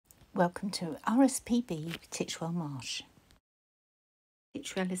Welcome to RSPB Titchwell Marsh.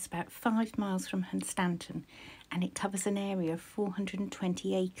 Titchwell is about 5 miles from Hunstanton and it covers an area of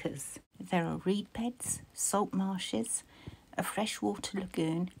 420 acres. There are reed beds, salt marshes, a freshwater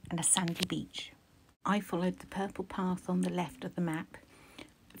lagoon and a sandy beach. I followed the purple path on the left of the map,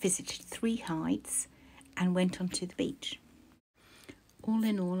 visited 3 hides and went onto the beach. All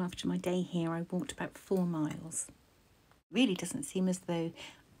in all, after my day here, I walked about 4 miles. It really doesn't seem as though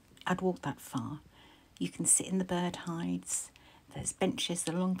I'd walked that far. You can sit in the bird hides. There's benches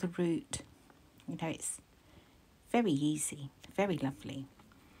along the route. It's very easy, very lovely.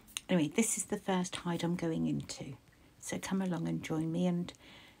 Anyway, this is the first hide I'm going into. So come along and join me and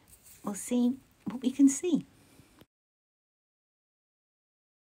we'll see what we can see.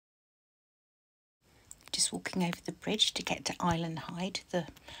 Just walking over the bridge to get to Island Hide, the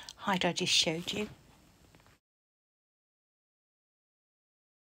hide I just showed you.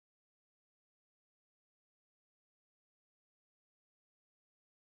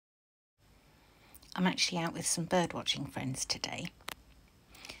 I'm actually out with some bird watching friends today.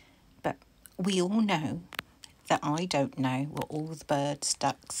 But we all know that I don't know what all the birds,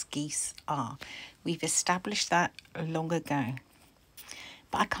 ducks, geese are. We've established that long ago.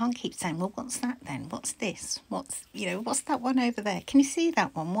 But I can't keep saying, well, what's that then? What's this? What's that one over there? Can you see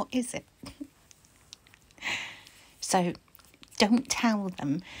that one? What is it? So don't tell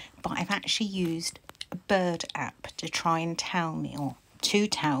them, but I've actually used a bird app to try and tell me, or to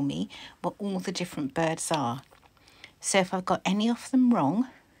tell me, what all the different birds are. So if I've got any of them wrong,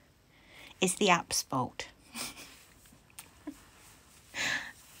 it's the app's fault.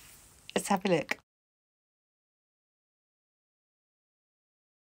 Let's have a look.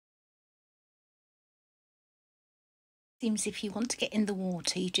 Seems if you want to get in the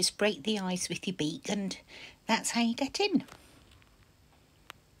water, you just break the ice with your beak and that's how you get in.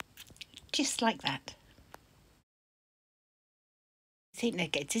 Just like that. I think they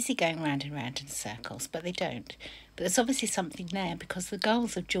get dizzy going round and round in circles, but they don't. But there's obviously something there because the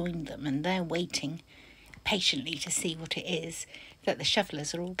gulls have joined them and they're waiting patiently to see what it is that the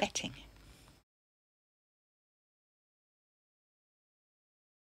shovelers are all getting.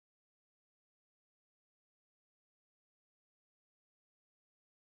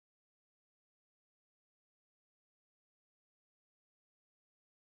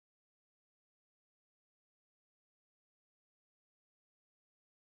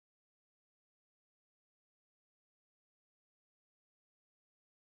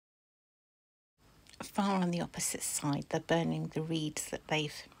 Far on the opposite side, they're burning the reeds that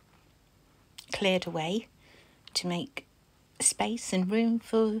they've cleared away to make space and room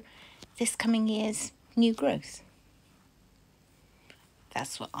for this coming year's new growth.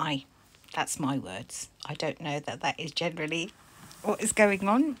 That's my words. I don't know that is generally what is going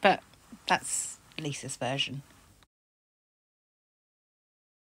on, but that's Lisa's version.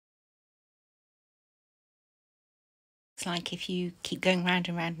 It's like if you keep going round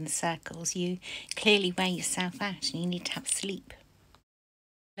and round in circles, you clearly wear yourself out and you need to have sleep.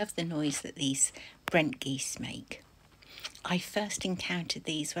 I love the noise that these Brent geese make. I first encountered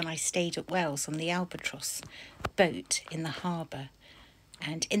these when I stayed at Wells on the Albatross boat in the harbour,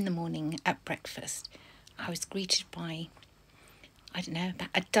 and in the morning at breakfast I was greeted by, about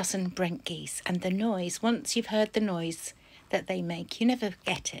a dozen Brent geese, and the noise, once you've heard the noise that they make, you never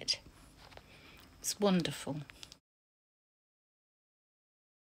get it. It's wonderful.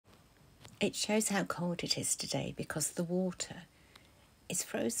 It shows how cold it is today because the water is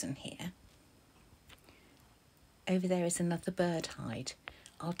frozen here. Over there is another bird hide.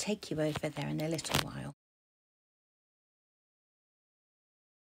 I'll take you over there in a little while.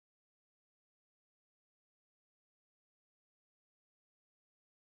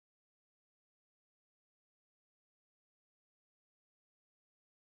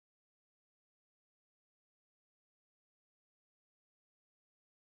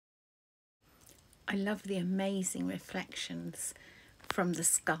 I love the amazing reflections from the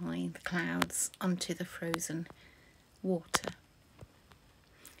sky, the clouds, onto the frozen water.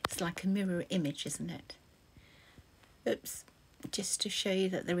 It's like a mirror image, isn't it? Oops, just to show you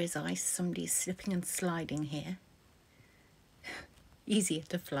that there is ice, somebody's slipping and sliding here. Easier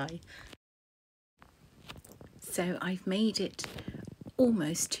to fly. So I've made it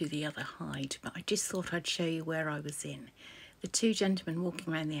almost to the other hide, but I just thought I'd show you where I was in. The 2 gentlemen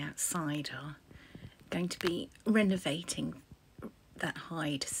walking around the outside are going to be renovating that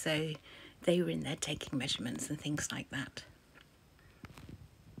hide, so they were in there taking measurements and things like that.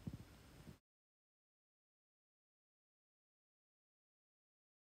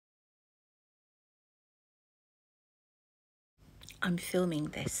 I'm filming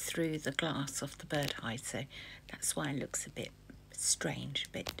this through the glass of the bird hide, so that's why it looks a bit strange, a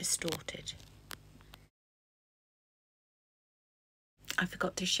bit distorted. I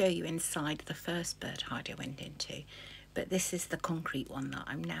forgot to show you inside the first bird hide I went into, but this is the concrete one that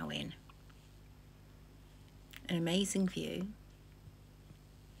I'm now in. An amazing view.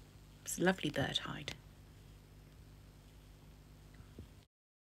 It's a lovely bird hide.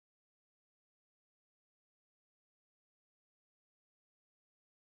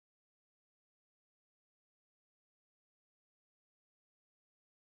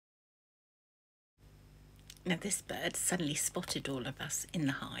 Now this bird suddenly spotted all of us in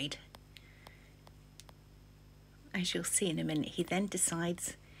the hide. As you'll see in a minute, he then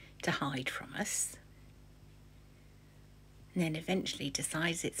decides to hide from us, and then eventually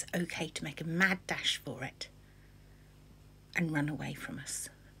decides it's okay to make a mad dash for it and run away from us.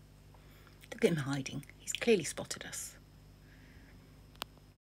 Look at him hiding. He's clearly spotted us.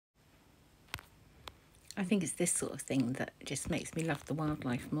 I think it's this sort of thing that just makes me love the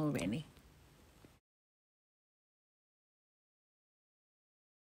wildlife more, really.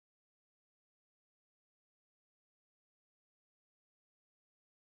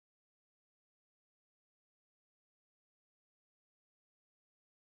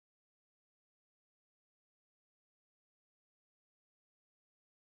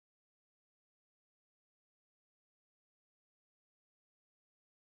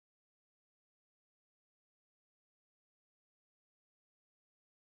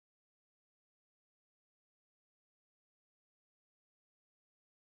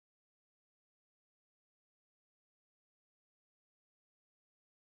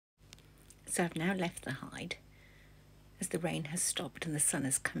 So I've now left the hide as the rain has stopped and the sun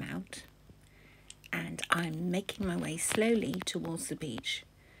has come out, and I'm making my way slowly towards the beach.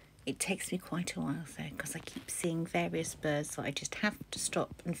 It takes me quite a while though, because I keep seeing various birds that I just have to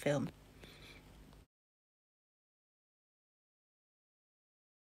stop and film.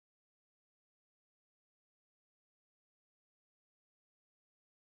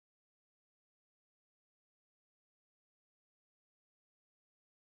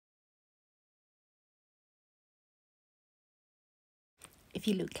 If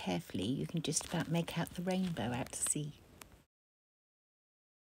you look carefully, you can just about make out the rainbow out to sea.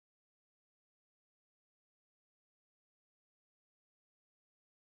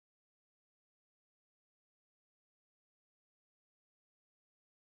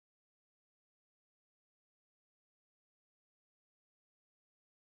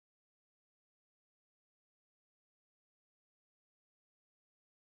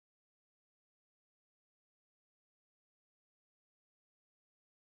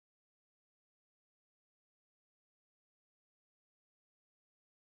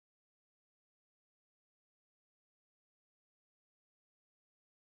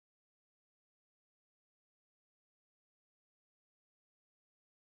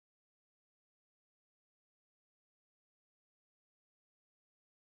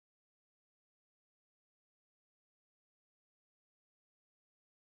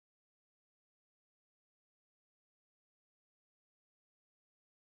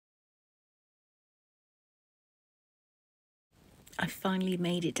 I finally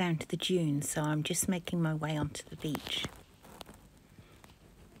made it down to the dunes, so I'm just making my way onto the beach.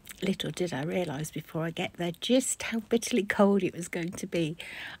 Little did I realise before I get there just how bitterly cold it was going to be.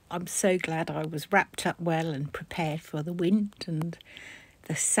 I'm so glad I was wrapped up well and prepared for the wind and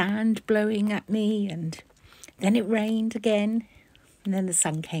the sand blowing at me, and then it rained again, and then the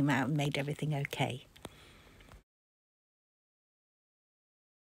sun came out and made everything okay.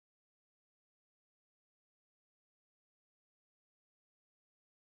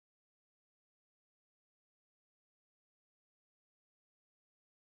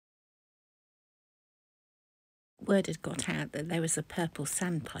 Word had got out that there was a purple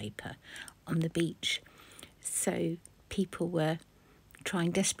sandpiper on the beach, so people were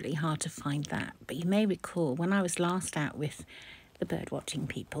trying desperately hard to find that. But you may recall when I was last out with the bird watching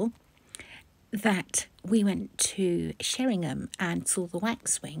people that we went to Sheringham and saw the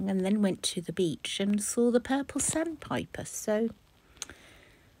waxwing, and then went to the beach and saw the purple sandpiper. So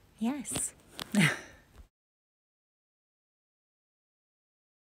yes.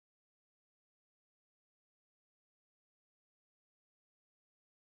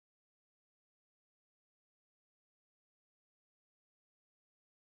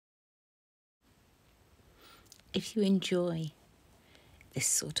 If you enjoy this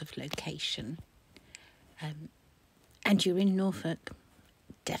sort of location and you're in Norfolk,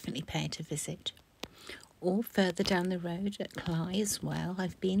 definitely pay it a visit. Or further down the road at Cly as well,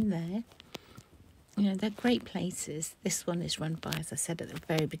 I've been there. You know, they're great places. This one is run by, as I said at the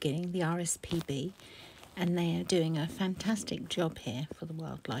very beginning, the RSPB, and they are doing a fantastic job here for the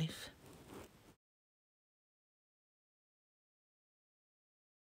wildlife.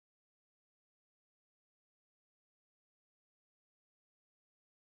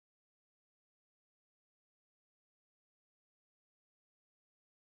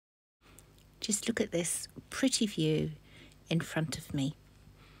 Just look at this pretty view in front of me.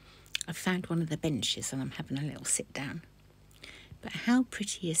 I've found one of the benches and I'm having a little sit down. But how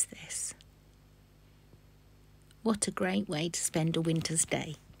pretty is this? What a great way to spend a winter's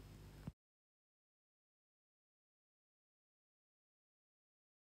day.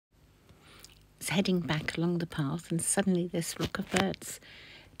 It's heading back along the path and suddenly this flock of birds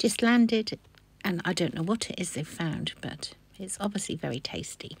just landed, and I don't know what it is they've found, but it's obviously very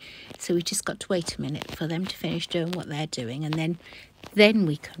tasty. So we've just got to wait a minute for them to finish doing what they're doing, and then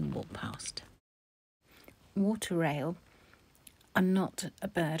we can walk past. Water rail are not a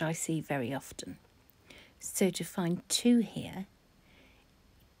bird I see very often. So to find two here,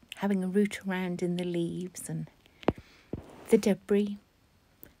 having a root around in the leaves and the debris,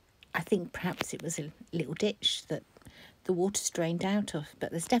 I think perhaps it was a little ditch that the water's drained out of, but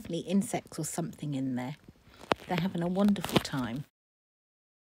there's definitely insects or something in there. They're having a wonderful time.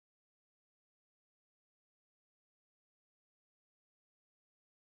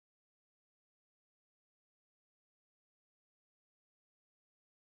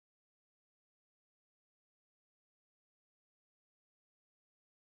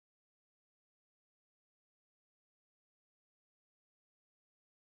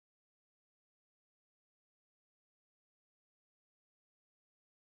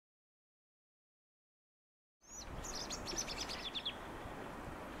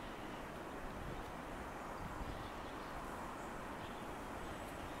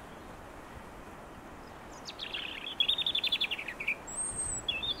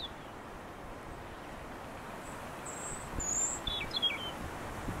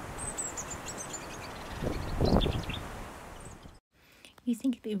 You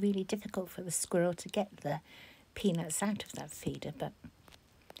think it'd be really difficult for the squirrel to get the peanuts out of that feeder, but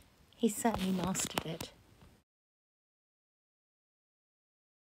he certainly mastered it.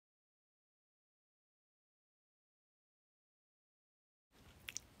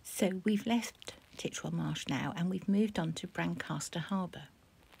 So we've left Titchwell Marsh now and we've moved on to Brancaster Harbour.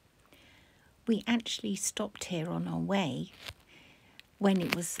 We actually stopped here on our way when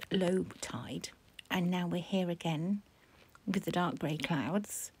it was low tide, and now we're here again with the dark grey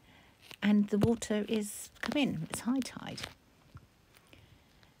clouds and the water is come in, it's high tide.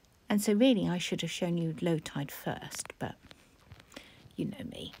 And so really I should have shown you low tide first, but you know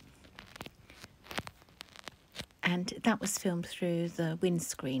me. And that was filmed through the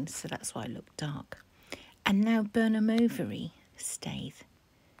windscreen, so that's why it looked dark. And now Burnham Overy Staithe,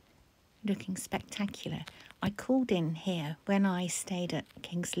 looking spectacular. I called in here when I stayed at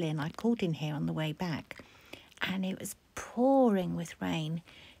Kings Lynn. I called in here on the way back and it was pouring with rain,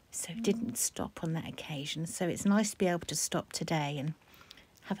 so it didn't stop on that occasion. So it's nice to be able to stop today and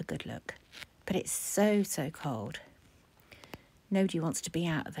have a good look. But it's so cold. Nobody wants to be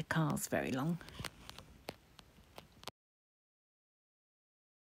out of their cars very long.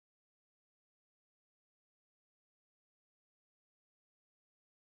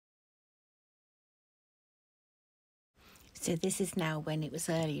 So this is now when it was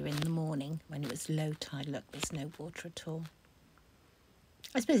earlier in the morning, when it was low tide. Look, there's no water at all.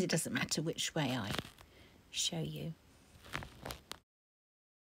 I suppose it doesn't matter which way I show you.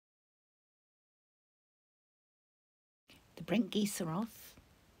 The brink geese are off.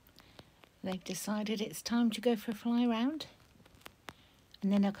 They've decided it's time to go for a fly around.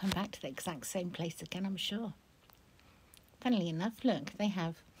 And then they'll come back to the exact same place again, I'm sure. Funnily enough, look, they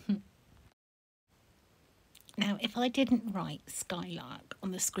have. Now, if I didn't write skylark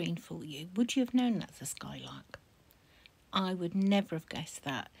on the screen for you, would you have known that's a skylark? I would never have guessed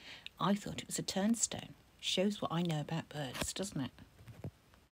that. I thought it was a turnstone. Shows what I know about birds, doesn't it?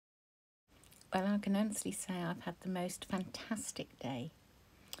 Well, I can honestly say I've had the most fantastic day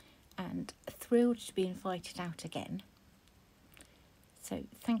and thrilled to be invited out again. So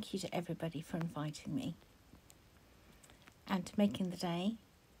thank you to everybody for inviting me and making the day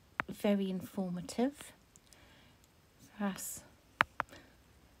very informative for us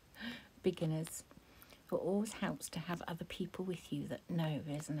beginners. It always helps to have other people with you that know,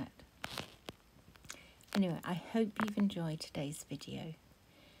 isn't it? Anyway, I hope you've enjoyed today's video.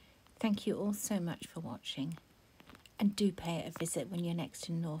 Thank you all so much for watching, and do pay it a visit when you're next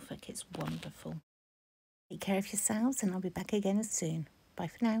in Norfolk. It's wonderful. Take care of yourselves and I'll be back again soon. Bye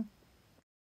for now.